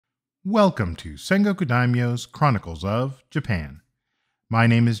Welcome to Sengoku Daimyo's Chronicles of Japan. My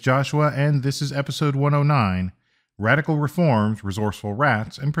name is Joshua, and this is episode 109, Radical Reforms, Resourceful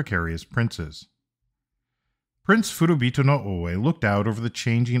Rats, and Precarious Princes. Prince Furubito no Ohoye looked out over the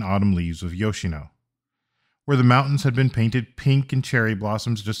changing autumn leaves of Yoshino. Where the mountains had been painted pink and cherry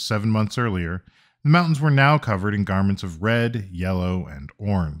blossoms just 7 months earlier, the mountains were now covered in garments of red, yellow, and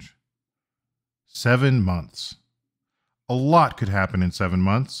orange. 7 months. A lot could happen in 7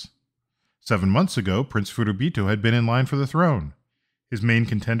 months. 7 months ago, Prince Furubito had been in line for the throne. His main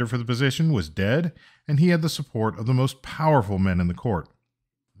contender for the position was dead, and he had the support of the most powerful men in the court.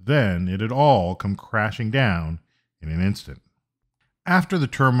 Then it had all come crashing down in an instant. After the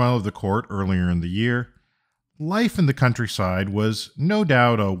turmoil of the court earlier in the year, life in the countryside was no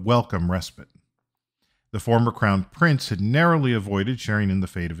doubt a welcome respite. The former crown prince had narrowly avoided sharing in the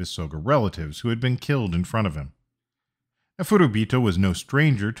fate of his Soga relatives who had been killed in front of him. Now, Furubito was no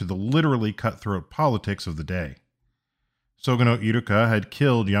stranger to the literally cutthroat politics of the day. Soga no Iruka had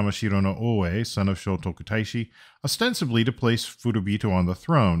killed Yamashiro no Ohoye, son of Shotoku Taishi, ostensibly to place Furubito on the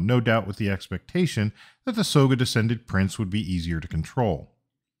throne, no doubt with the expectation that the Soga-descended prince would be easier to control.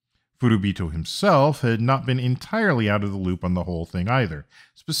 Furubito himself had not been entirely out of the loop on the whole thing either,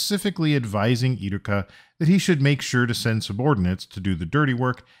 specifically advising Iruka that he should make sure to send subordinates to do the dirty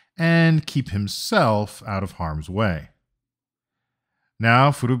work and keep himself out of harm's way.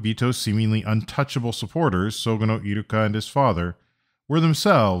 Now, Furubito's seemingly untouchable supporters, Soga no Iruka and his father, were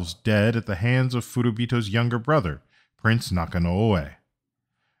themselves dead at the hands of Furubito's younger brother, Prince Naka no Ohoye.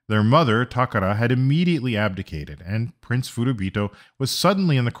 Their mother, Takara, had immediately abdicated, and Prince Furubito was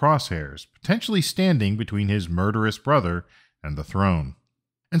suddenly in the crosshairs, potentially standing between his murderous brother and the throne.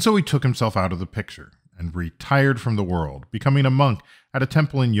 And so he took himself out of the picture and retired from the world, becoming a monk at a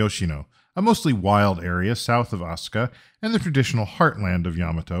temple in Yoshino, a mostly wild area south of Asuka and the traditional heartland of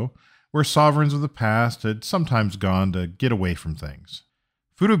Yamato, where sovereigns of the past had sometimes gone to get away from things.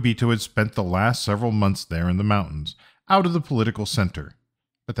 Furubito had spent the last several months there in the mountains, out of the political center,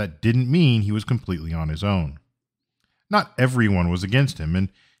 but that didn't mean he was completely on his own. Not everyone was against him, and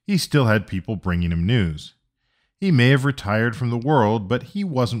he still had people bringing him news. He may have retired from the world, but he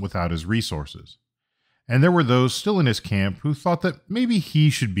wasn't without his resources. And there were those still in his camp who thought that maybe he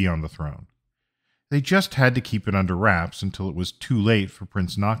should be on the throne. They just had to keep it under wraps until it was too late for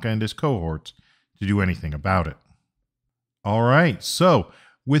Prince Naka and his cohorts to do anything about it. All right, so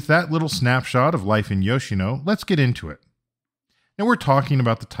with that little snapshot of life in Yoshino, let's get into it. Now we're talking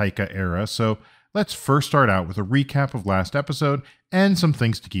about the Taika era, so let's first start out with a recap of last episode and some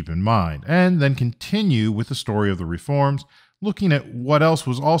things to keep in mind, and then continue with the story of the reforms, looking at what else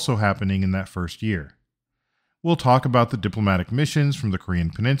was also happening in that first year. We'll talk about the diplomatic missions from the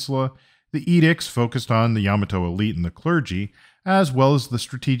Korean Peninsula, the edicts focused on the Yamato elite and the clergy, as well as the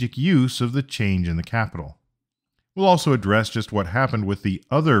strategic use of the change in the capital. We'll also address just what happened with the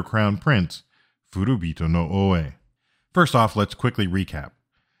other crown prince, Furubito no Ohoye. First off, let's quickly recap.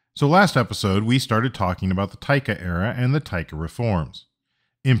 So last episode, we started talking about the Taika era and the Taika reforms.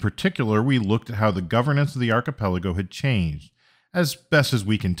 In particular, we looked at how the governance of the archipelago had changed, as best as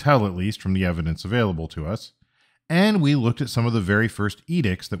we can tell at least from the evidence available to us, and we looked at some of the very first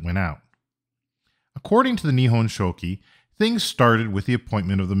edicts that went out. According to the Nihon Shoki, things started with the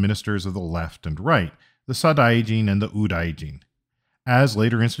appointment of the ministers of the left and right, the Sadaijin and the Udaijin. As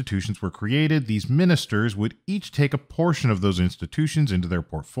later institutions were created, these ministers would each take a portion of those institutions into their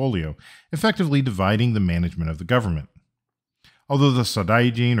portfolio, effectively dividing the management of the government. Although the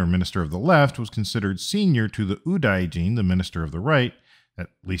Sadaijin, or minister of the left, was considered senior to the Udaijin, the minister of the right, at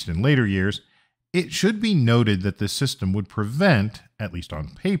least in later years, it should be noted that this system would prevent, at least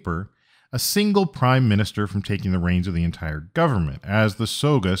on paper, a single prime minister from taking the reins of the entire government, as the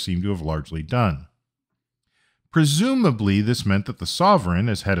Soga seemed to have largely done. Presumably, this meant that the sovereign,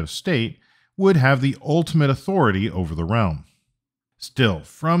 as head of state, would have the ultimate authority over the realm. Still,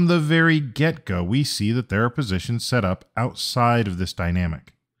 from the very get-go, we see that there are positions set up outside of this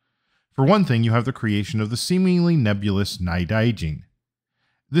dynamic. For one thing, you have the creation of the seemingly nebulous Naidaijin.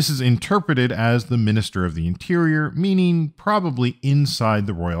 This is interpreted as the Minister of the Interior, meaning probably inside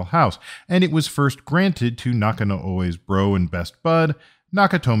the royal house, and it was first granted to Naka no Ohoye's bro and best bud,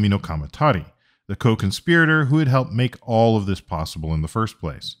 Nakatomi no Kamatari, the co-conspirator who had helped make all of this possible in the first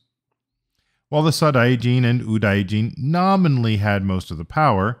place. While the Sadaijin and Udaijin nominally had most of the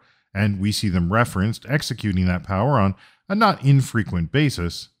power, and we see them referenced executing that power on a not infrequent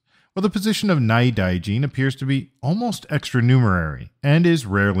basis, well, the position of Naidaijin appears to be almost extranumerary and is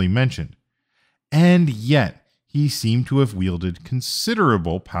rarely mentioned. And yet, he seemed to have wielded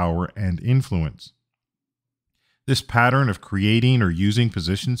considerable power and influence. This pattern of creating or using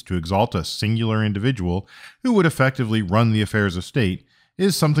positions to exalt a singular individual who would effectively run the affairs of state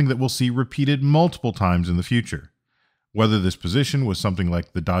is something that we'll see repeated multiple times in the future. Whether this position was something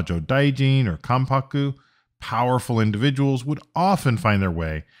like the Dajo Daijin or Kanpaku, powerful individuals would often find their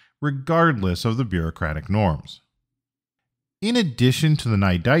way regardless of the bureaucratic norms. In addition to the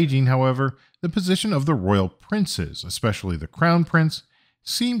Naidaijin, however, the position of the royal princes, especially the crown prince,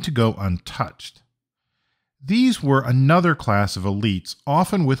 seemed to go untouched. These were another class of elites,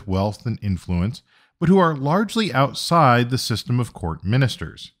 often with wealth and influence, but who are largely outside the system of court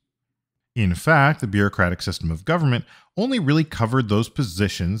ministers. In fact, the bureaucratic system of government only really covered those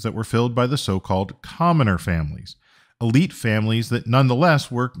positions that were filled by the so-called commoner families, elite families that nonetheless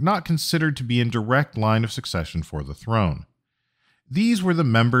were not considered to be in direct line of succession for the throne. These were the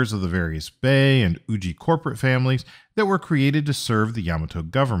members of the various Bei and Uji corporate families that were created to serve the Yamato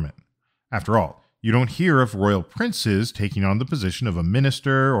government. After all, you don't hear of royal princes taking on the position of a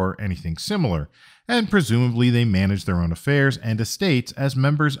minister or anything similar, and presumably they manage their own affairs and estates as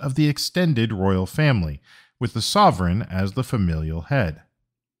members of the extended royal family, with the sovereign as the familial head.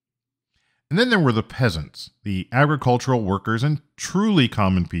 And then there were the peasants, the agricultural workers and truly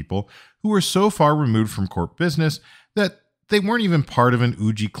common people who were so far removed from court business that they weren't even part of an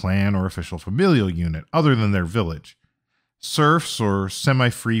Uji clan or official familial unit other than their village. Serfs or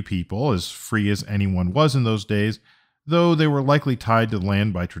semi-free people, as free as anyone was in those days, though they were likely tied to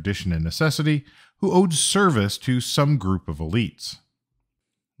land by tradition and necessity, who owed service to some group of elites.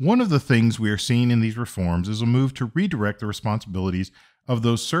 One of the things we are seeing in these reforms is a move to redirect the responsibilities of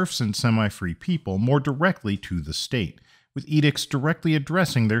those serfs and semi-free people more directly to the state, with edicts directly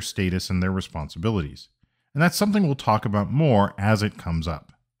addressing their status and their responsibilities. And that's something we'll talk about more as it comes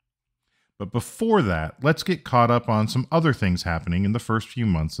up. But before that, let's get caught up on some other things happening in the first few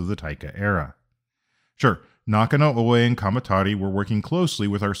months of the Taika era. Sure, Nakano Oe and Kamatari were working closely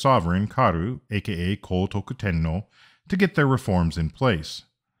with our sovereign, Karu, aka Kotoku Tenno, to get their reforms in place.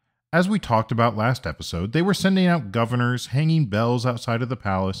 As we talked about last episode, they were sending out governors, hanging bells outside of the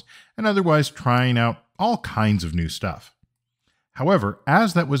palace, and otherwise trying out all kinds of new stuff. However,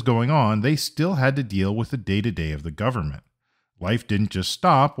 as that was going on, they still had to deal with the day-to-day of the government. Life didn't just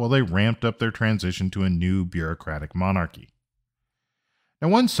stop while they ramped up their transition to a new bureaucratic monarchy. Now,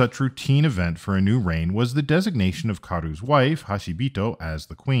 one such routine event for a new reign was the designation of Karu's wife, Hashibito, as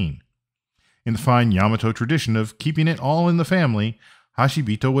the queen. In the fine Yamato tradition of keeping it all in the family,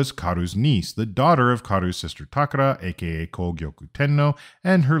 Hashibito was Karu's niece, the daughter of Karu's sister Takara, aka Kogyoku Tenno,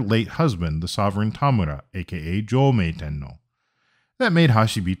 and her late husband, the sovereign Tamura, aka Jomei Tenno. That made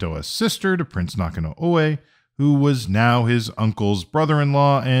Hashibito a sister to Prince Nakano Oe, who was now his uncle's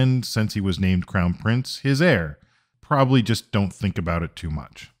brother-in-law and, since he was named crown prince, his heir. Probably just don't think about it too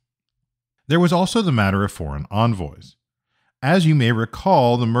much. There was also the matter of foreign envoys. As you may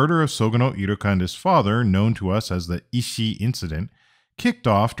recall, the murder of Sogono Iruka and his father, known to us as the Ishii incident, kicked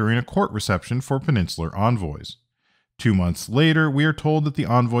off during a court reception for peninsular envoys. 2 months later, we are told that the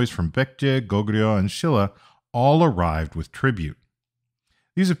envoys from Baekje, Goguryeo, and Shilla all arrived with tribute.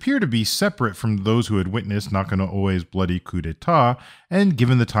 These appear to be separate from those who had witnessed Nakano Oe's bloody coup d'etat, and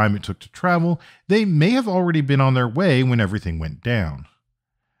given the time it took to travel, they may have already been on their way when everything went down.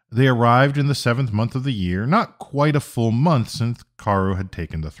 They arrived in the 7th month of the year, not quite a full month since Karu had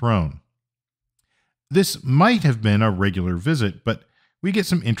taken the throne. This might have been a regular visit, but we get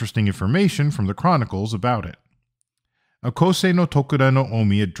some interesting information from the Chronicles about it. Kosei no Tokura no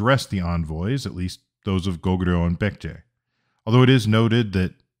Omi addressed the envoys, at least those of Goguryeo and Baekje. Although it is noted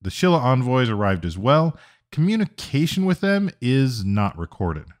that the Shilla envoys arrived as well, communication with them is not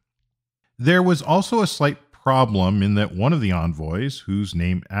recorded. There was also a slight problem in that one of the envoys, whose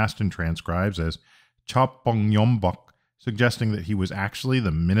name Aston transcribes as Chapong Yombok, suggesting that he was actually the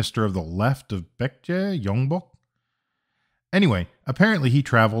minister of the left of Baekje, Yongbok. Anyway, apparently he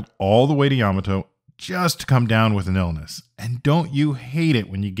traveled all the way to Yamato just to come down with an illness. And don't you hate it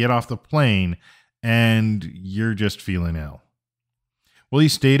when you get off the plane and you're just feeling ill? Well, he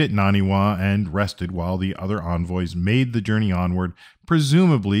stayed at Naniwa and rested while the other envoys made the journey onward,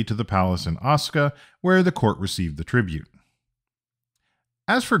 presumably to the palace in Asuka, where the court received the tribute.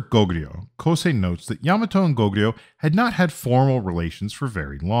 As for Goguryeo, Kosei notes that Yamato and Goguryeo had not had formal relations for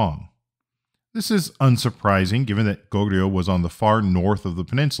very long. This is unsurprising given that Goguryeo was on the far north of the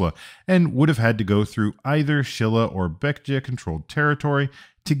peninsula and would have had to go through either Shilla or Baekje-controlled territory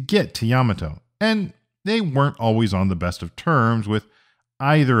to get to Yamato, and they weren't always on the best of terms with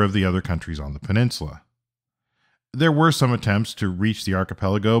either of the other countries on the peninsula. There were some attempts to reach the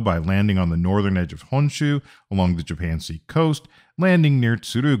archipelago by landing on the northern edge of Honshu along the Japan Sea coast, landing near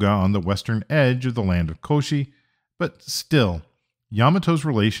Tsuruga on the western edge of the land of Koshi, But still, Yamato's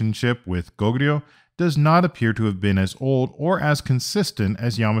relationship with Goguryeo does not appear to have been as old or as consistent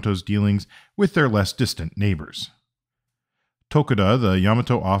as Yamato's dealings with their less distant neighbors. Tokuda, the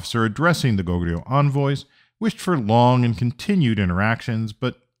Yamato officer addressing the Goguryeo envoys, wished for long and continued interactions,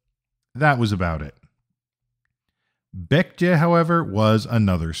 but that was about it. Baekje, however, was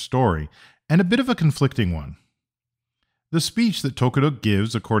another story, and a bit of a conflicting one. The speech that Tokuda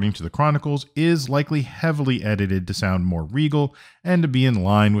gives, according to the Chronicles, is likely heavily edited to sound more regal and to be in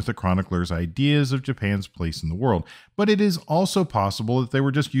line with the chronicler's ideas of Japan's place in the world, but it is also possible that they were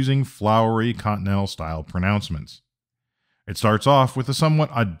just using flowery continental-style pronouncements. It starts off with a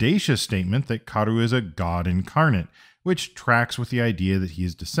somewhat audacious statement that Karu is a god incarnate, which tracks with the idea that he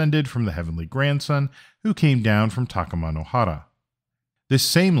is descended from the heavenly grandson who came down from Takama no Hara. This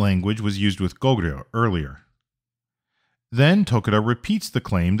same language was used with Goguryeo earlier. Then Tokuda repeats the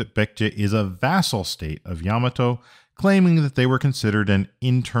claim that Baekje is a vassal state of Yamato, claiming that they were considered an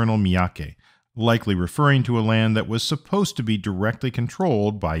internal miyake, likely referring to a land that was supposed to be directly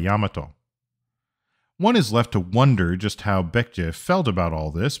controlled by Yamato. One is left to wonder just how Baekje felt about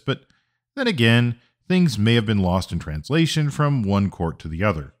all this, but then again, things may have been lost in translation from one court to the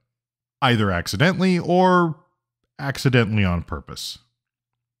other, either accidentally or accidentally on purpose.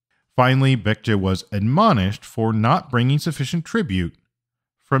 Finally, Baekje was admonished for not bringing sufficient tribute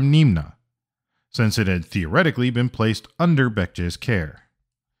from Nimna, since it had theoretically been placed under Baekje's care.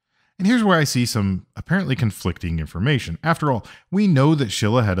 And here's where I see some apparently conflicting information. After all, we know that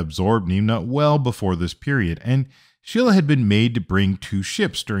Shilla had absorbed Nimna well before this period, and Shilla had been made to bring 2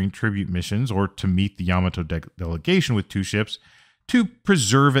 ships during tribute missions or to meet the Yamato delegation with 2 ships to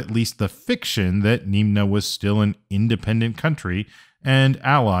preserve at least the fiction that Nimna was still an independent country and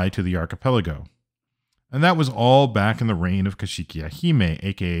ally to the archipelago. And that was all back in the reign of Kashikiya Hime,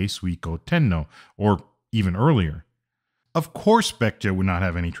 aka Suiko Tenno, or even earlier. Of course Baekje would not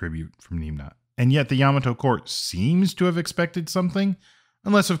have any tribute from Nimna, and yet the Yamato court seems to have expected something,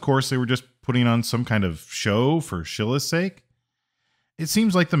 unless of course they were just putting on some kind of show for Shilla's sake. It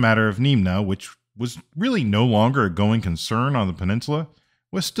seems like the matter of Nimna, which was really no longer a going concern on the peninsula,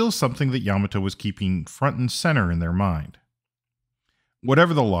 was still something that Yamato was keeping front and center in their mind.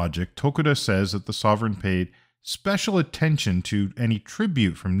 Whatever the logic, Tokuda says that the sovereign paid special attention to any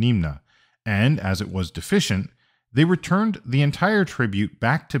tribute from Nimna, and as it was deficient, they returned the entire tribute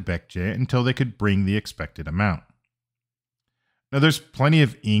back to Baekje until they could bring the expected amount. Now, there's plenty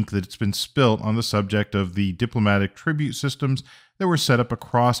of ink that's been spilt on the subject of the diplomatic tribute systems that were set up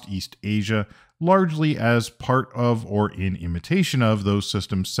across East Asia, largely as part of or in imitation of those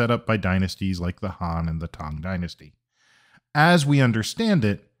systems set up by dynasties like the Han and the Tang dynasty. As we understand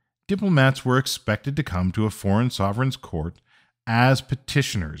it, diplomats were expected to come to a foreign sovereign's court as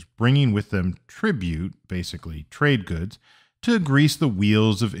petitioners, bringing with them tribute, basically trade goods, to grease the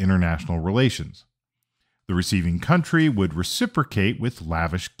wheels of international relations. The receiving country would reciprocate with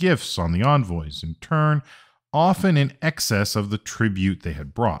lavish gifts on the envoys, in turn, often in excess of the tribute they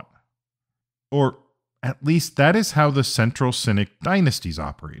had brought. Or at least that is how the Central Sinic dynasties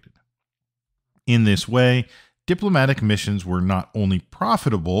operated. In this way, diplomatic missions were not only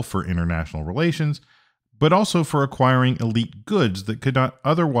profitable for international relations, but also for acquiring elite goods that could not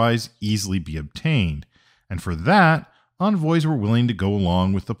otherwise easily be obtained, and for that, envoys were willing to go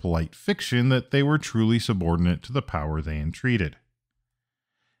along with the polite fiction that they were truly subordinate to the power they entreated.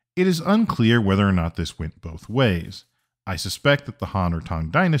 It is unclear whether or not this went both ways. I suspect that the Han or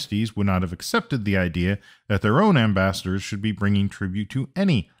Tang dynasties would not have accepted the idea that their own ambassadors should be bringing tribute to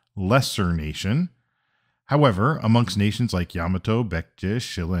any lesser nation. However, amongst nations like Yamato, Baekje,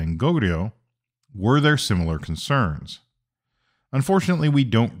 Shilla, and Goguryeo, were there similar concerns? Unfortunately, we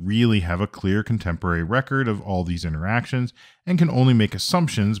don't really have a clear contemporary record of all these interactions and can only make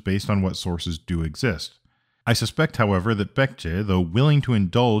assumptions based on what sources do exist. I suspect, however, that Baekje, though willing to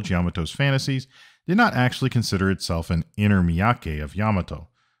indulge Yamato's fantasies, did not actually consider itself an inner miyake of Yamato,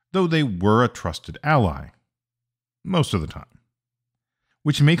 though they were a trusted ally. Most of the time.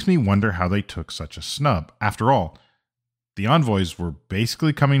 Which makes me wonder how they took such a snub. After all, the envoys were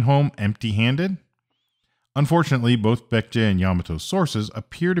basically coming home empty-handed. Unfortunately, both Baekje and Yamato's sources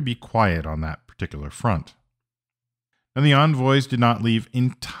appear to be quiet on that particular front. Now, the envoys did not leave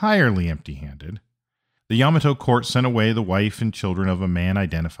entirely empty-handed. The Yamato court sent away the wife and children of a man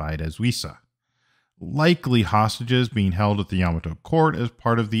identified as Wisa, likely hostages being held at the Yamato court as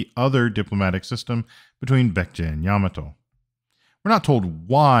part of the other diplomatic system between Baekje and Yamato. We're not told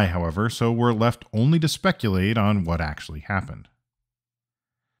why, however, so we're left only to speculate on what actually happened.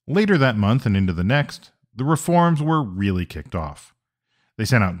 Later that month and into the next, the reforms were really kicked off. They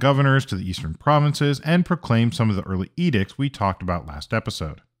sent out governors to the eastern provinces and proclaimed some of the early edicts we talked about last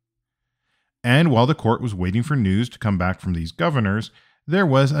episode. And while the court was waiting for news to come back from these governors, there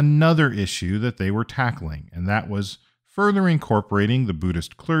was another issue that they were tackling, and that was further incorporating the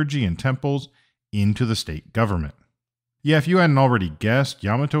Buddhist clergy and temples into the state government. Yeah, if you hadn't already guessed,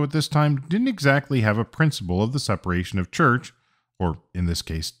 Yamato at this time didn't exactly have a principle of the separation of church, or in this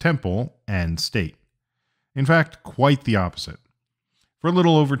case, temple, and state. In fact, quite the opposite. For a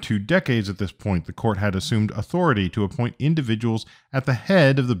little over 2 decades at this point, the court had assumed authority to appoint individuals at the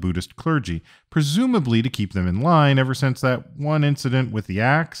head of the Buddhist clergy, presumably to keep them in line ever since that one incident with the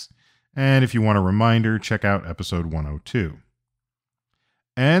axe. And if you want a reminder, check out episode 102.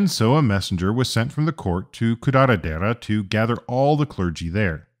 And so a messenger was sent from the court to Kudaradera to gather all the clergy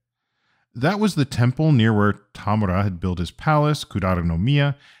there. That was the temple near where Tamura had built his palace, Kudara no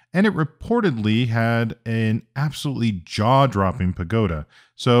Miya, and it reportedly had an absolutely jaw-dropping pagoda,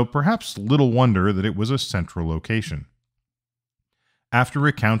 so perhaps little wonder that it was a central location. After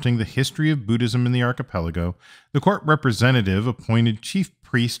recounting the history of Buddhism in the archipelago, the court representative appointed chief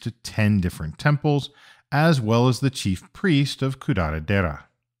priest to 10 different temples, as well as the chief priest of Kudaradera.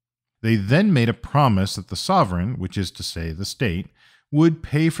 They then made a promise that the sovereign, which is to say the state, would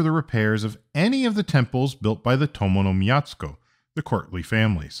pay for the repairs of any of the temples built by the Tomo no Miyatsuko, the courtly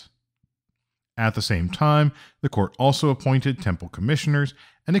families. At the same time, the court also appointed temple commissioners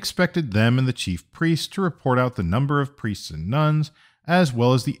and expected them and the chief priest to report out the number of priests and nuns, as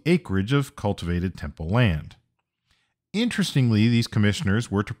well as the acreage of cultivated temple land. Interestingly, these commissioners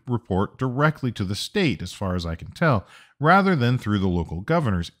were to report directly to the state, as far as I can tell, rather than through the local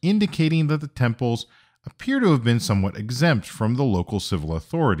governors, indicating that the temples appear to have been somewhat exempt from the local civil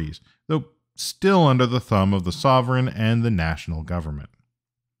authorities, though still under the thumb of the sovereign and the national government.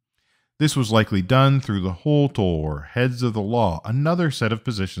 This was likely done through the Hoto, or heads of the law, another set of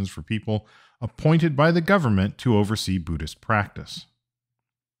positions for people appointed by the government to oversee Buddhist practice.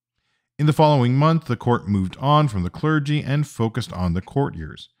 In the following month, the court moved on from the clergy and focused on the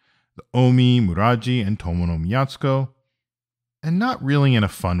courtiers, the Omi, Muraji, and Tomo no Miyatsuko, and not really in a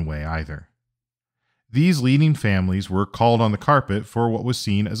fun way either. These leading families were called on the carpet for what was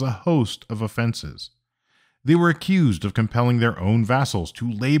seen as a host of offenses. They were accused of compelling their own vassals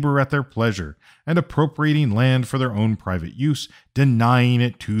to labor at their pleasure and appropriating land for their own private use, denying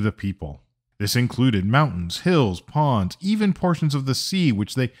it to the people. This included mountains, hills, ponds, even portions of the sea,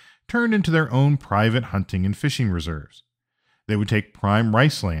 which they turned into their own private hunting and fishing reserves. They would take prime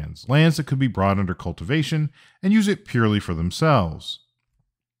rice lands, lands that could be brought under cultivation, and use it purely for themselves.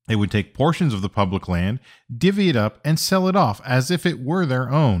 They would take portions of the public land, divvy it up, and sell it off as if it were their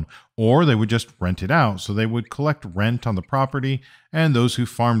own, or they would just rent it out, so they would collect rent on the property, and those who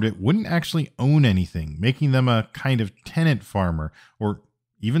farmed it wouldn't actually own anything, making them a kind of tenant farmer, or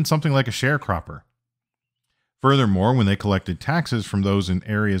even something like a sharecropper. Furthermore, when they collected taxes from those in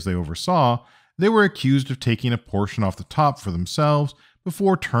areas they oversaw, they were accused of taking a portion off the top for themselves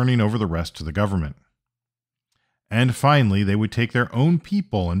before turning over the rest to the government. And finally, they would take their own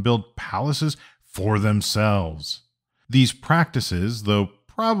people and build palaces for themselves. These practices, though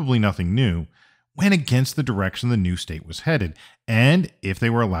probably nothing new, went against the direction the new state was headed, and if they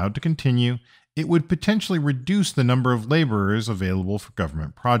were allowed to continue, it would potentially reduce the number of laborers available for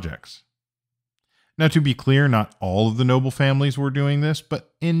government projects. Now, to be clear, not all of the noble families were doing this,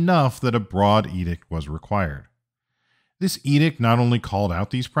 but enough that a broad edict was required. This edict not only called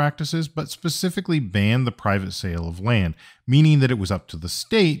out these practices, but specifically banned the private sale of land, meaning that it was up to the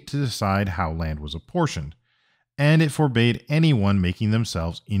state to decide how land was apportioned, and it forbade anyone making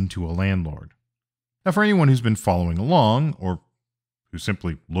themselves into a landlord. Now, for anyone who's been following along, or who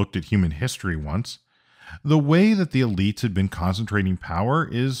simply looked at human history once, the way that the elites had been concentrating power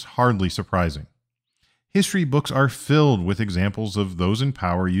is hardly surprising. History books are filled with examples of those in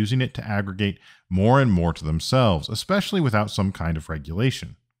power using it to aggregate more and more to themselves, especially without some kind of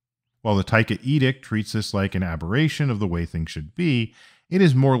regulation. While the Taika edict treats this like an aberration of the way things should be, it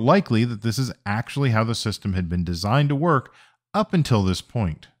is more likely that this is actually how the system had been designed to work up until this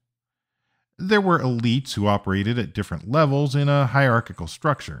point. There were elites who operated at different levels in a hierarchical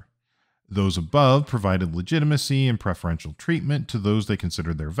structure. Those above provided legitimacy and preferential treatment to those they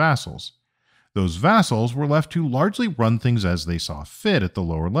considered their vassals. Those vassals were left to largely run things as they saw fit at the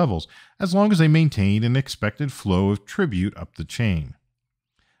lower levels, as long as they maintained an expected flow of tribute up the chain.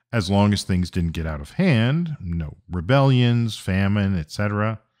 As long as things didn't get out of hand, no rebellions, famine,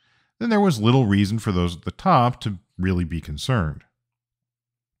 etc., then there was little reason for those at the top to really be concerned.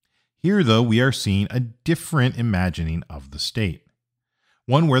 Here, though, we are seeing a different imagining of the state.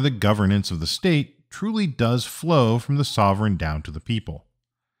 One where the governance of the state truly does flow from the sovereign down to the people.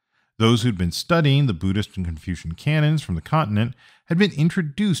 Those who'd been studying the Buddhist and Confucian canons from the continent had been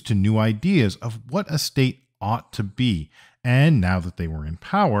introduced to new ideas of what a state ought to be, and now that they were in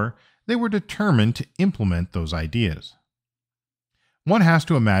power, they were determined to implement those ideas. One has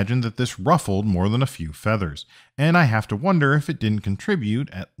to imagine that this ruffled more than a few feathers, and I have to wonder if it didn't contribute,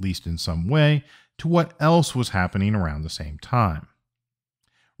 at least in some way, to what else was happening around the same time.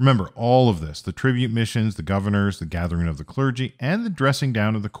 Remember, all of this, the tribute missions, the governors, the gathering of the clergy, and the dressing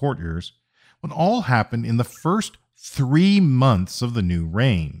down of the courtiers, would all happen in the first 3 months of the new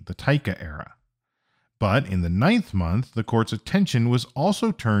reign, the Taika era. But in the 9th month, the court's attention was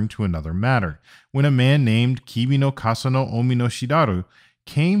also turned to another matter, when a man named Kibi no Kasano Omi no Shidaru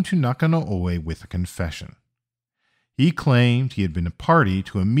came to Nakano Oe with a confession. He claimed he had been a party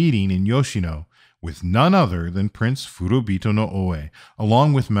to a meeting in Yoshino with none other than Prince Furubito no Oe,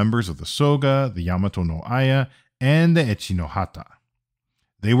 along with members of the Soga, the Yamato no Aya, and the Echi no Hata.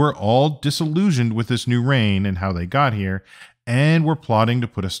 They were all disillusioned with this new reign and how they got here, and were plotting to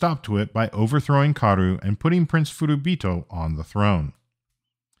put a stop to it by overthrowing Karu and putting Prince Furubito on the throne.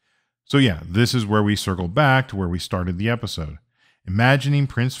 So yeah, this is where we circle back to where we started the episode. Imagining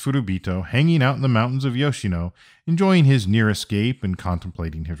Prince Furubito hanging out in the mountains of Yoshino, enjoying his near escape and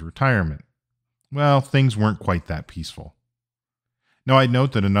contemplating his retirement. Well, things weren't quite that peaceful. Now, I'd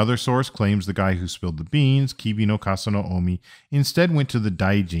note that another source claims the guy who spilled the beans, Kibi no Kasano Omi, instead went to the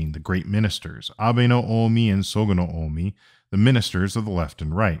Daijin, the great ministers, Abe no Omi and Soga no Omi, the ministers of the left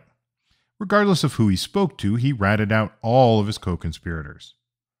and right. Regardless of who he spoke to, he ratted out all of his co-conspirators.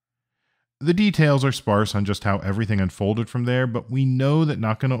 The details are sparse on just how everything unfolded from there, but we know that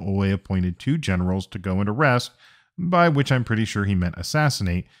Nakano Oe appointed 2 generals to go and arrest, by which I'm pretty sure he meant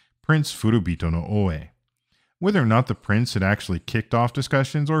assassinate, Prince Furubito no Oe. Whether or not the prince had actually kicked off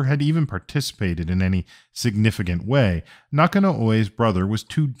discussions or had even participated in any significant way, Nakano Oe's brother was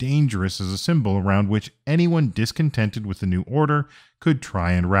too dangerous as a symbol around which anyone discontented with the new order could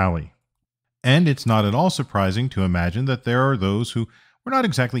try and rally. And it's not at all surprising to imagine that there are those who were not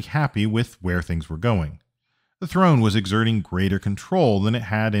exactly happy with where things were going. The throne was exerting greater control than it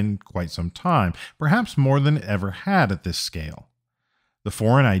had in quite some time, perhaps more than it ever had at this scale. The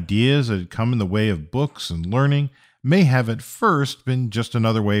foreign ideas that had come in the way of books and learning may have at first been just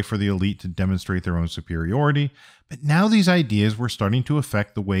another way for the elite to demonstrate their own superiority, but now these ideas were starting to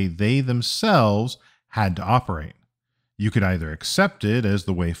affect the way they themselves had to operate. You could either accept it as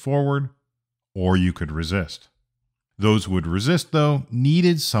the way forward, or you could resist. Those who would resist, though,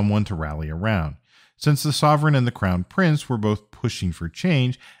 needed someone to rally around. Since the sovereign and the crown prince were both pushing for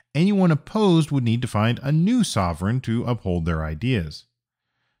change, anyone opposed would need to find a new sovereign to uphold their ideas.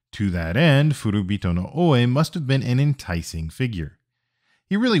 To that end, Furubito no Oe must have been an enticing figure.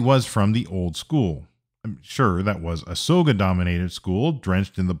 He really was from the old school. I'm sure that was a Soga-dominated school,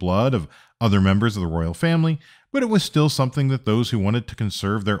 drenched in the blood of other members of the royal family, but it was still something that those who wanted to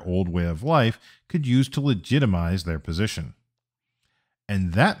conserve their old way of life could use to legitimize their position.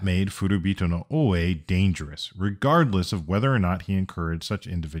 And that made Furubito no Oe dangerous, regardless of whether or not he encouraged such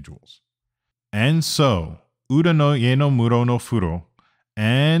individuals. And so, Uda no Ie no Muro no Furo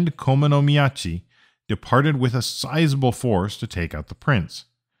and Koma no Miyachi departed with a sizable force to take out the prince,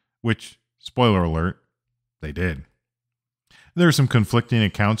 which, spoiler alert, they did. There are some conflicting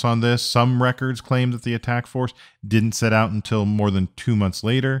accounts on this. Some records claim that the attack force didn't set out until more than 2 months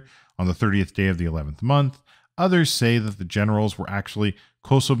later, on the 30th day of the 11th month. Others say that the generals were actually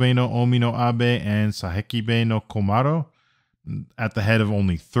Kosobe no Omi no Abe and Sahekibe no Komaro, at the head of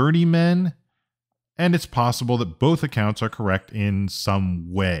only 30 men, and it's possible that both accounts are correct in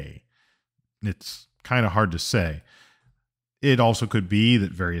some way. It's kind of hard to say. It also could be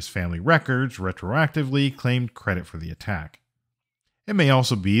that various family records retroactively claimed credit for the attack. It may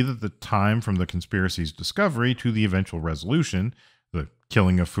also be that the time from the conspiracy's discovery to the eventual resolution, the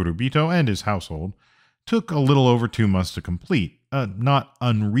killing of Furubito and his household, took a little over 2 months to complete, a not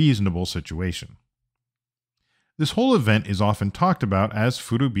unreasonable situation. This whole event is often talked about as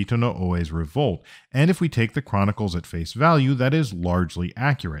Furubito no Oe's revolt, and if we take the chronicles at face value, that is largely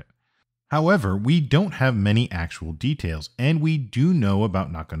accurate. However, we don't have many actual details, and we do know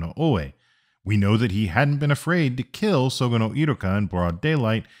about Nakano Oe. We know that he hadn't been afraid to kill Soga no Iruka in broad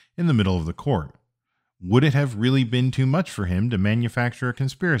daylight in the middle of the court. Would it have really been too much for him to manufacture a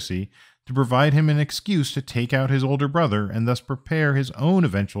conspiracy to provide him an excuse to take out his older brother and thus prepare his own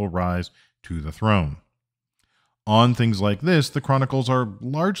eventual rise to the throne? On things like this, the chronicles are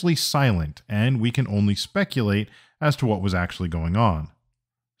largely silent, and we can only speculate as to what was actually going on.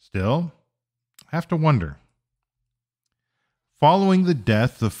 Still, I have to wonder. Following the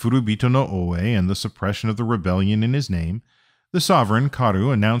death of Furubito no Oe and the suppression of the rebellion in his name, The sovereign,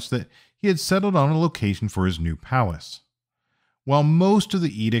 Karu, announced that he had settled on a location for his new palace. While most of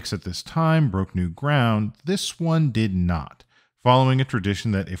the edicts at this time broke new ground, this one did not, following a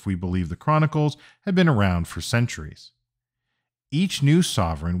tradition that, if we believe the Chronicles, had been around for centuries. Each new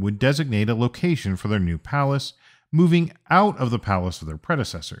sovereign would designate a location for their new palace, moving out of the palace of their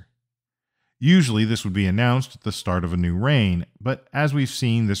predecessor. Usually this would be announced at the start of a new reign, but as we've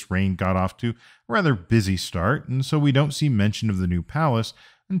seen, this reign got off to a rather busy start, and so we don't see mention of the new palace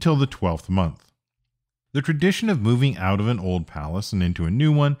until the 12th month. The tradition of moving out of an old palace and into a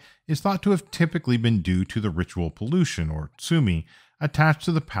new one is thought to have typically been due to the ritual pollution, or tsumi, attached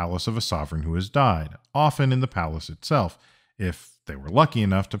to the palace of a sovereign who has died, often in the palace itself, if they were lucky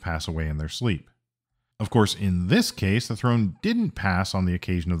enough to pass away in their sleep. Of course, in this case, the throne didn't pass on the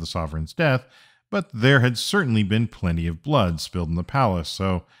occasion of the sovereign's death, but there had certainly been plenty of blood spilled in the palace,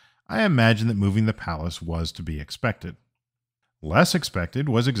 so I imagine that moving the palace was to be expected. Less expected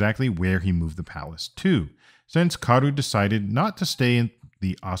was exactly where he moved the palace to, since Karu decided not to stay in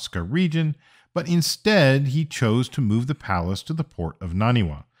the Asuka region, but instead he chose to move the palace to the port of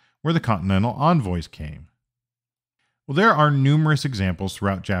Naniwa, where the Continental envoys came. Well, there are numerous examples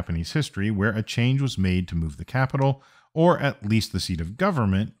throughout Japanese history where a change was made to move the capital, or at least the seat of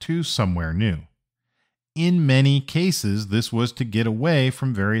government, to somewhere new. In many cases, this was to get away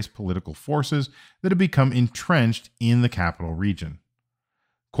from various political forces that had become entrenched in the capital region.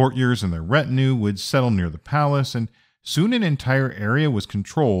 Courtiers and their retinue would settle near the palace, and soon an entire area was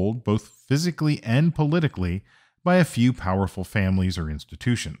controlled, both physically and politically, by a few powerful families or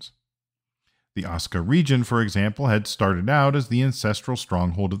institutions. The Asuka region, for example, had started out as the ancestral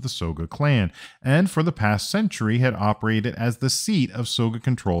stronghold of the Soga clan, and for the past century had operated as the seat of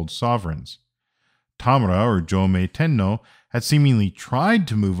Soga-controlled sovereigns. Tamura, or Jomei Tenno, had seemingly tried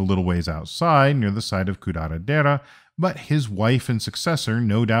to move a little ways outside, near the site of Kudara-dera, but his wife and successor,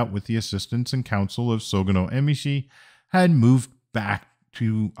 no doubt with the assistance and counsel of Soga no Emishi, had moved back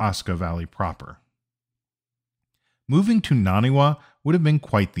to Asuka Valley proper. Moving to Naniwa would have been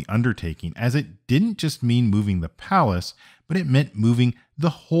quite the undertaking, as it didn't just mean moving the palace, but it meant moving the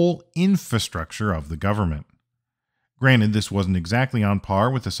whole infrastructure of the government. Granted, this wasn't exactly on par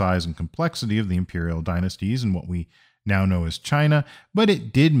with the size and complexity of the imperial dynasties in what we now know as China, but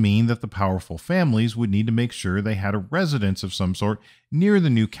it did mean that the powerful families would need to make sure they had a residence of some sort near the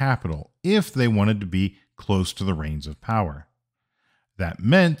new capital if they wanted to be close to the reins of power. That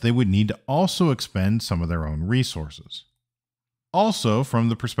meant they would need to also expend some of their own resources. Also, from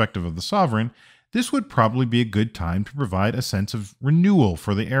the perspective of the sovereign, this would probably be a good time to provide a sense of renewal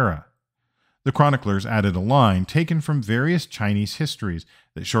for the era. The chroniclers added a line taken from various Chinese histories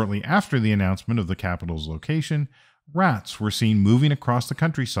that shortly after the announcement of the capital's location, rats were seen moving across the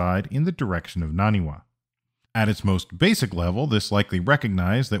countryside in the direction of Naniwa. At its most basic level, this likely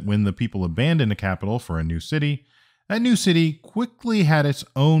recognized that when the people abandoned a capital for a new city, that new city quickly had its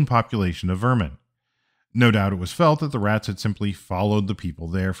own population of vermin. No doubt it was felt that the rats had simply followed the people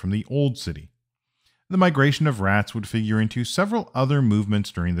there from the old city. The migration of rats would figure into several other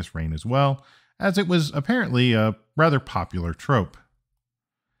movements during this reign as well, as it was apparently a rather popular trope.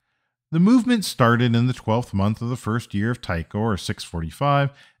 The movement started in the 12th month of the first year of Taika, or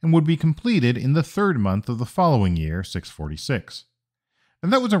 645, and would be completed in the 3rd month of the following year, 646.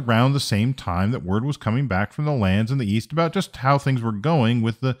 And that was around the same time that word was coming back from the lands in the east about just how things were going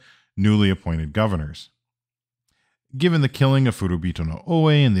with the newly appointed governors. Given the killing of Furubito no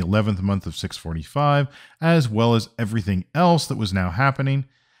Ohoye in the 11th month of 645, as well as everything else that was now happening,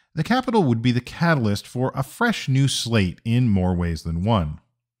 the capital would be the catalyst for a fresh new slate in more ways than one.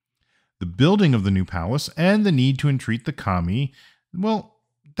 The building of the new palace and the need to entreat the kami, well,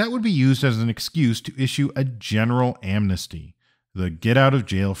 that would be used as an excuse to issue a general amnesty, the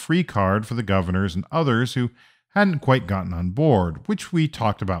get-out-of-jail-free card for the governors and others who hadn't quite gotten on board, which we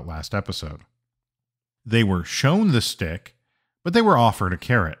talked about last episode. They were shown the stick, but they were offered a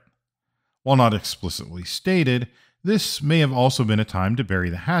carrot. While not explicitly stated, this may have also been a time to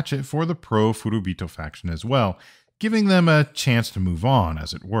bury the hatchet for the pro-Furubito faction as well, giving them a chance to move on,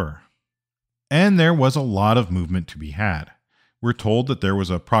 as it were. And there was a lot of movement to be had. We're told that there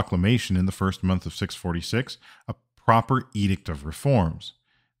was a proclamation in the 1st month of 646, a proper edict of reforms.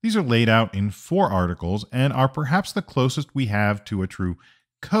 These are laid out in 4 articles and are perhaps the closest we have to a true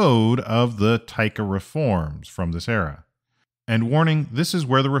code of the Taika reforms from this era. And warning, this is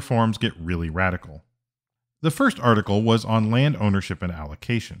where the reforms get really radical. The first article was on land ownership and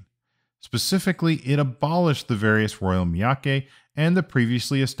allocation. Specifically, it abolished the various royal miyake and the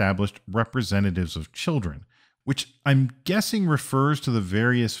previously established representatives of children, which I'm guessing refers to the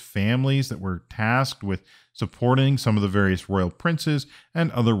various families that were tasked with supporting some of the various royal princes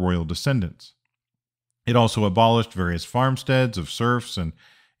and other royal descendants. It also abolished various farmsteads of serfs, and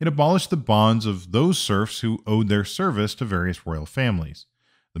it abolished the bonds of those serfs who owed their service to various royal families: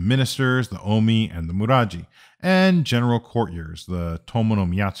 the ministers, the omi, and the muraji, and general courtiers, the tomo no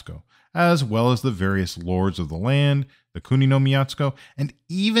miyatsuko, as well as the various lords of the land, the kuni no miyatsuko, and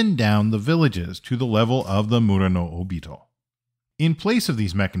even down the villages to the level of the mura no obito. In place of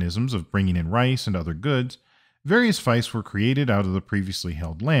these mechanisms of bringing in rice and other goods, various fiefs were created out of the previously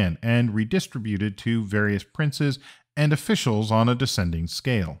held land and redistributed to various princes and officials on a descending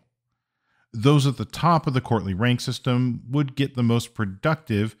scale. Those at the top of the courtly rank system would get the most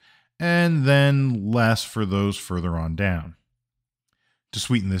productive, and then less for those further on down. To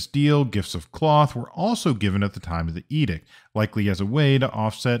sweeten this deal, gifts of cloth were also given at the time of the edict, likely as a way to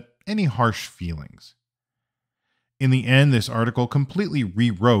offset any harsh feelings. In the end, this article completely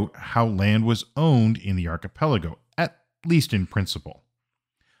rewrote how land was owned in the archipelago, at least in principle.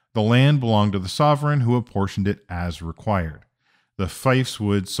 The land belonged to the sovereign, who apportioned it as required. The fiefs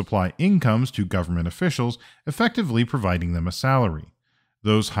would supply incomes to government officials, effectively providing them a salary.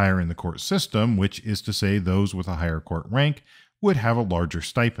 Those higher in the court system, which is to say those with a higher court rank, would have a larger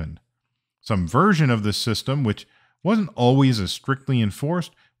stipend. Some version of this system, which wasn't always as strictly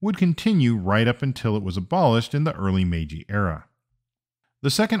enforced, would continue right up until it was abolished in the early Meiji era. The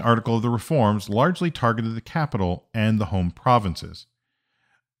second article of the reforms largely targeted the capital and the home provinces.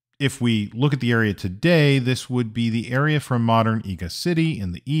 If we look at the area today, this would be the area from modern Iga City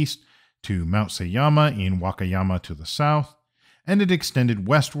in the east to Mount Seiyama in Wakayama to the south, and it extended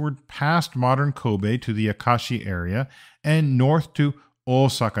westward past modern Kobe to the Akashi area and north to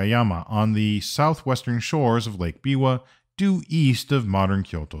Osakayama on the southwestern shores of Lake Biwa, due east of modern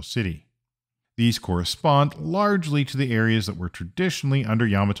Kyoto City. These correspond largely to the areas that were traditionally under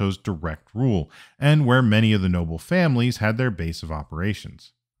Yamato's direct rule, and where many of the noble families had their base of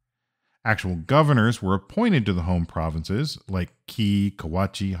operations. Actual governors were appointed to the home provinces, like Ki,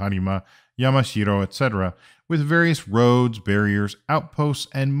 Kawachi, Harima, Yamashiro, etc., with various roads, barriers, outposts,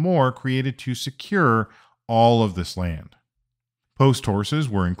 and more created to secure all of this land. Post horses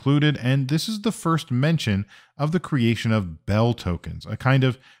were included, and this is the first mention of the creation of bell tokens, a kind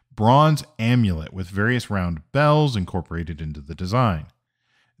of bronze amulet with various round bells incorporated into the design.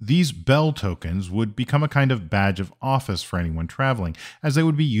 These bell tokens would become a kind of badge of office for anyone traveling, as they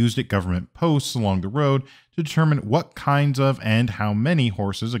would be used at government posts along the road to determine what kinds of and how many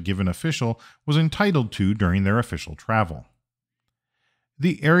horses a given official was entitled to during their official travel.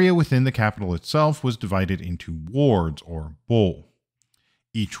 The area within the capital itself was divided into wards, or bo.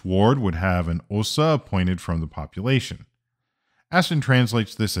 Each ward would have an osa appointed from the population. Aston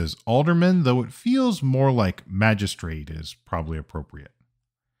translates this as alderman, though it feels more like magistrate is probably appropriate.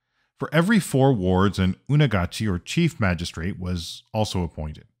 For every 4 wards, an unagachi or chief magistrate was also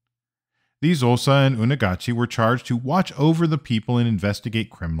appointed. These osa and unagachi were charged to watch over the people and investigate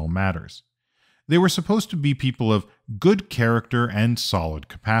criminal matters. They were supposed to be people of good character and solid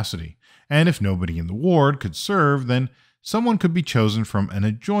capacity, and if nobody in the ward could serve, then someone could be chosen from an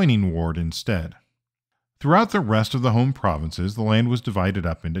adjoining ward instead. Throughout the rest of the home provinces, the land was divided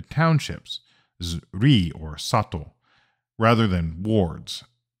up into townships, ri or sato, rather than wards,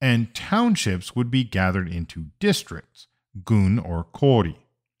 and townships would be gathered into districts, gun or kori.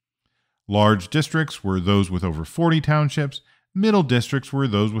 Large districts were those with over 40 townships, middle districts were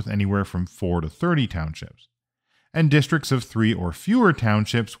those with anywhere from 4 to 30 townships, and districts of 3 or fewer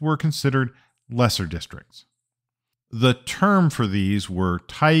townships were considered lesser districts. The term for these were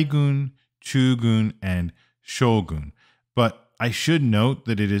taigun, chugun, and shogun, but I should note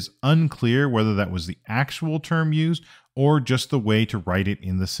that it is unclear whether that was the actual term used or just the way to write it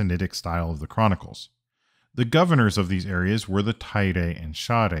in the Sinitic style of the Chronicles. The governors of these areas were the taire and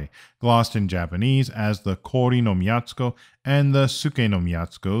share, glossed in Japanese as the kori no miyatsuko and the suke no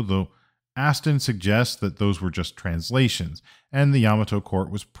miyatsuko, though Aston suggests that those were just translations, and the Yamato court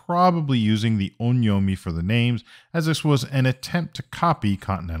was probably using the onyomi for the names, as this was an attempt to copy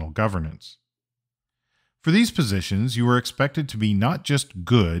continental governance. For these positions, you were expected to be not just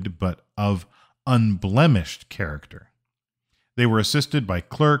good, but of unblemished character. They were assisted by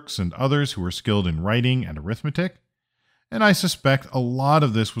clerks and others who were skilled in writing and arithmetic, and I suspect a lot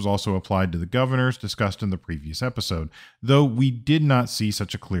of this was also applied to the governors discussed in the previous episode, though we did not see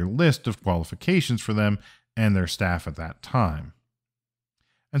such a clear list of qualifications for them and their staff at that time.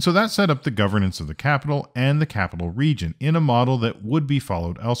 And so that set up the governance of the capital and the capital region in a model that would be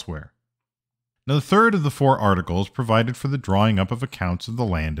followed elsewhere. Now, the third of the 4 articles provided for the drawing up of accounts of the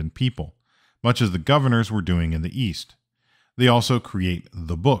land and people, much as the governors were doing in the East. They also create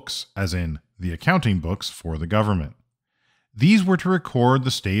the books, as in the accounting books for the government. These were to record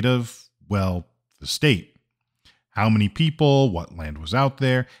the state of, well, the state. How many people, what land was out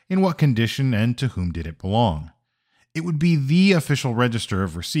there, in what condition, and to whom did it belong. It would be the official register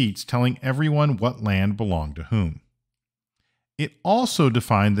of receipts telling everyone what land belonged to whom. It also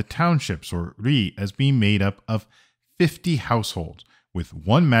defined the townships, or ri, as being made up of 50 households, with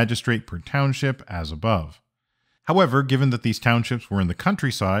one magistrate per township as above. However, given that these townships were in the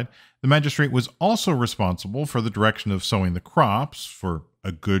countryside, the magistrate was also responsible for the direction of sowing the crops for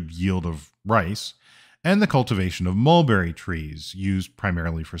a good yield of rice, and the cultivation of mulberry trees, used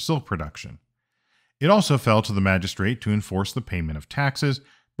primarily for silk production. It also fell to the magistrate to enforce the payment of taxes,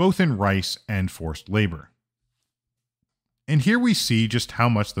 both in rice and forced labor. And here we see just how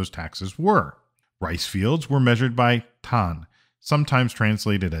much those taxes were. Rice fields were measured by tan, sometimes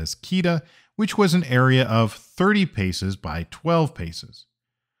translated as kita, which was an area of 30 paces by 12 paces.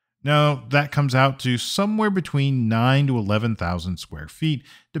 Now, that comes out to somewhere between 9 to 11,000 square feet,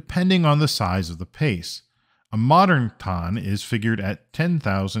 depending on the size of the pace. A modern tan is figured at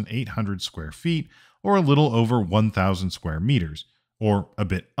 10,800 square feet, or a little over 1,000 square meters, or a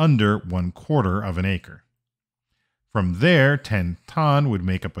bit under 1/4 of an acre. From there, 10 tan would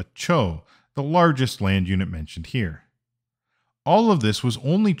make up a cho, the largest land unit mentioned here. All of this was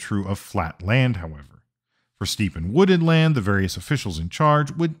only true of flat land, however. For steep and wooded land, the various officials in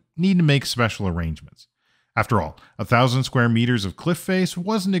charge would need to make special arrangements. After all, 1,000 square meters of cliff face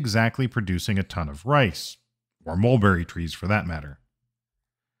wasn't exactly producing a ton of rice, or mulberry trees for that matter.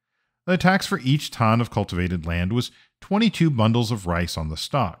 The tax for each ton of cultivated land was 22 bundles of rice on the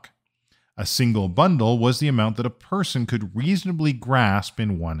stalk. A single bundle was the amount that a person could reasonably grasp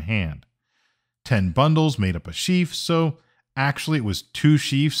in one hand. 10 bundles made up a sheaf, so actually it was 2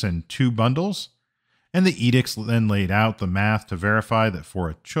 sheafs and 2 bundles. And the edicts then laid out the math to verify that for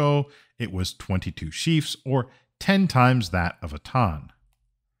a cho, it was 22 sheafs, or 10 times that of a tan.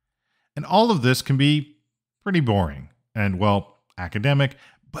 And all of this can be pretty boring and, well, academic,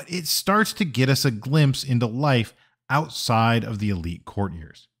 but it starts to get us a glimpse into life outside of the elite court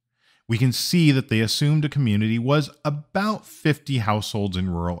years. We can see that they assumed a community was about 50 households in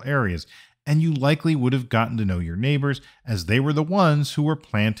rural areas, and you likely would have gotten to know your neighbors as they were the ones who were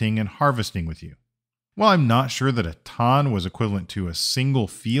planting and harvesting with you. While I'm not sure that a tan was equivalent to a single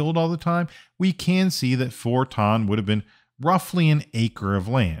field all the time, we can see that 4 tan would have been roughly an acre of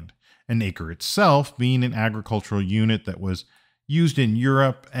land, an acre itself being an agricultural unit that was used in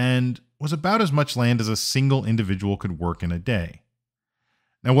Europe and was about as much land as a single individual could work in a day.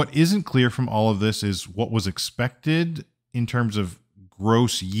 Now, what isn't clear from all of this is what was expected in terms of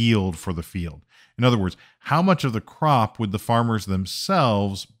gross yield for the field. In other words, how much of the crop would the farmers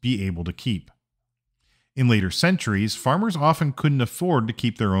themselves be able to keep? In later centuries, farmers often couldn't afford to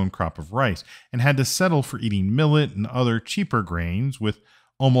keep their own crop of rice and had to settle for eating millet and other cheaper grains, with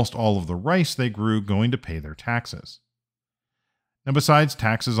almost all of the rice they grew going to pay their taxes. Now, besides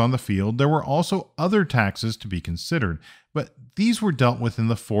taxes on the field, there were also other taxes to be considered, but these were dealt with in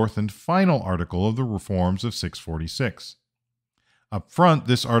the 4th and final article of the Reforms of 646. Up front,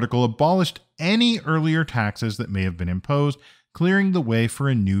 this article abolished any earlier taxes that may have been imposed, clearing the way for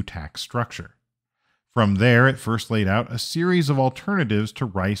a new tax structure. From there, it first laid out a series of alternatives to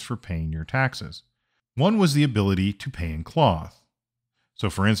rice for paying your taxes. One was the ability to pay in cloth. So,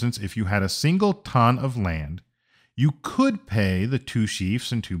 for instance, if you had a single ton of land, you could pay the 2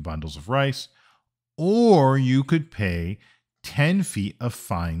 sheafs and 2 bundles of rice, or you could pay 10 feet of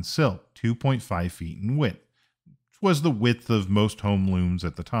fine silk, 2.5 feet in width, which was the width of most home looms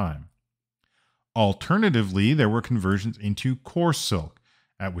at the time. Alternatively, there were conversions into coarse silk,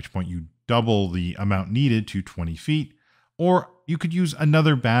 at which point you double the amount needed to 20 feet, or you could use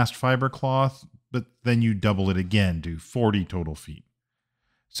another bast fiber cloth, but then you double it again to 40 total feet.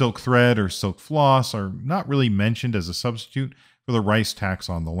 Silk thread or silk floss are not really mentioned as a substitute for the rice tax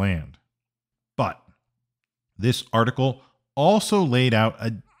on the land. But this article also laid out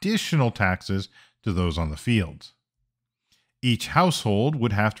additional taxes to those on the fields. Each household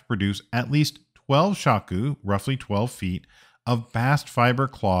would have to produce at least 12 shaku, roughly 12 feet, of bast fiber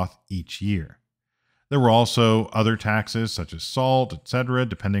cloth each year. There were also other taxes such as salt, etc.,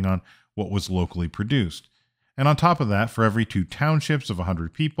 depending on what was locally produced. And on top of that, for every 2 townships of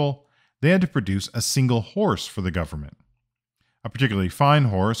 100 people, they had to produce a single horse for the government. A particularly fine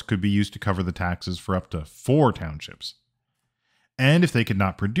horse could be used to cover the taxes for up to 4 townships. And if they could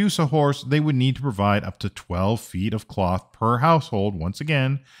not produce a horse, they would need to provide up to 12 feet of cloth per household, once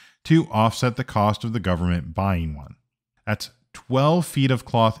again, to offset the cost of the government buying one. That's 12 feet of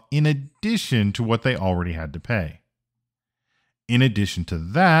cloth in addition to what they already had to pay. In addition to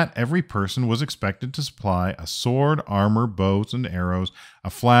that, every person was expected to supply a sword, armor, bows and arrows, a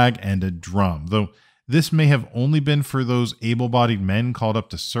flag, and a drum. Though this may have only been for those able-bodied men called up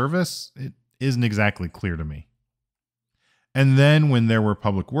to service, it isn't exactly clear to me. And then, when there were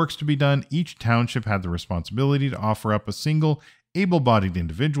public works to be done, each township had the responsibility to offer up a single able-bodied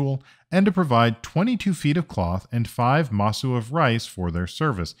individual and to provide 22 feet of cloth and 5 masu of rice for their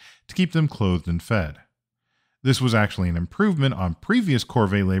service to keep them clothed and fed. This was actually an improvement on previous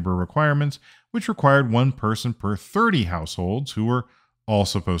corvée labor requirements, which required one person per 30 households who were all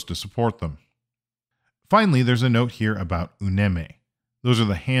supposed to support them. Finally, there's a note here about uneme. Those are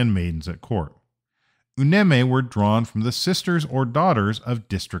the handmaidens at court. Uneme were drawn from the sisters or daughters of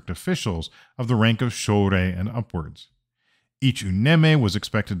district officials of the rank of shorei and upwards. Each uneme was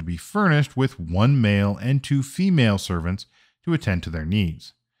expected to be furnished with 1 male and 2 female servants to attend to their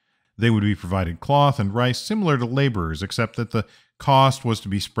needs. They would be provided cloth and rice similar to laborers, except that the cost was to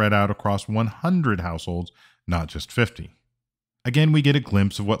be spread out across 100 households, not just 50. Again, we get a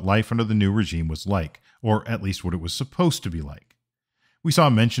glimpse of what life under the new regime was like, or at least what it was supposed to be like. We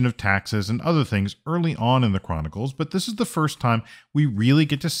saw mention of taxes and other things early on in the Chronicles, but this is the first time we really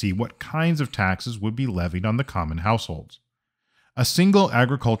get to see what kinds of taxes would be levied on the common households. A single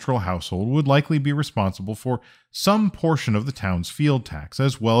agricultural household would likely be responsible for some portion of the town's field tax,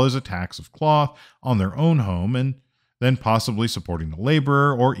 as well as a tax of cloth on their own home, and then possibly supporting the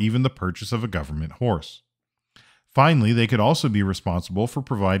laborer or even the purchase of a government horse. Finally, they could also be responsible for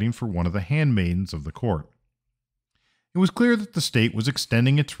providing for one of the handmaidens of the court. It was clear that the state was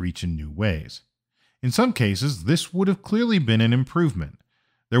extending its reach in new ways. In some cases, this would have clearly been an improvement.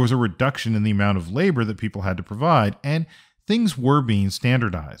 There was a reduction in the amount of labor that people had to provide, and things were being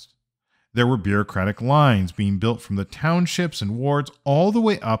standardized. There were bureaucratic lines being built from the townships and wards all the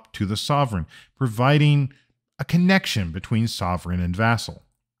way up to the sovereign, providing a connection between sovereign and vassal.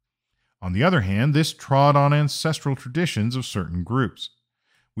 On the other hand, this trod on ancestral traditions of certain groups.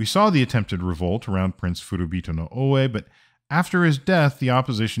 We saw the attempted revolt around Prince Furubito no Ohoye, but after his death, the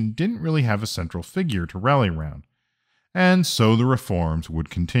opposition didn't really have a central figure to rally around, and so the reforms would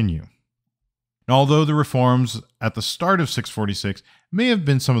continue. Although the reforms at the start of 646 may have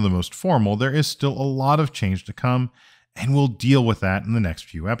been some of the most formal, there is still a lot of change to come, and we'll deal with that in the next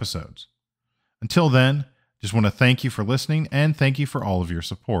few episodes. Until then, just want to thank you for listening, and thank you for all of your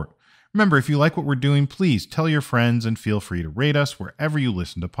support. Remember, if you like what we're doing, please tell your friends and feel free to rate us wherever you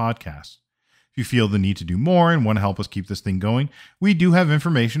listen to podcasts. If you feel the need to do more and want to help us keep this thing going, we do have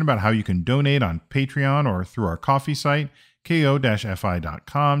information about how you can donate on Patreon or through our Ko-fi site,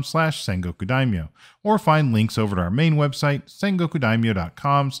 ko-fi.com/Sengoku Daimyo, or find links over to our main website,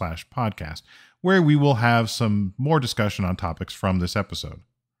 sengokudaimyo.com/podcast, where we will have some more discussion on topics from this episode.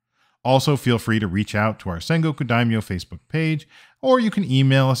 Also, feel free to reach out to our Sengoku Daimyo Facebook page, or you can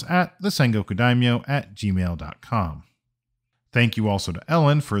email us at thesengokudaimyo@gmail.com. Thank you also to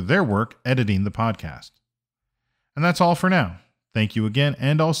Ellen for their work editing the podcast. And that's all for now. Thank you again,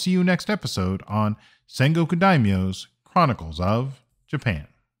 and I'll see you next episode on Sengoku Daimyo's Chronicles of Japan.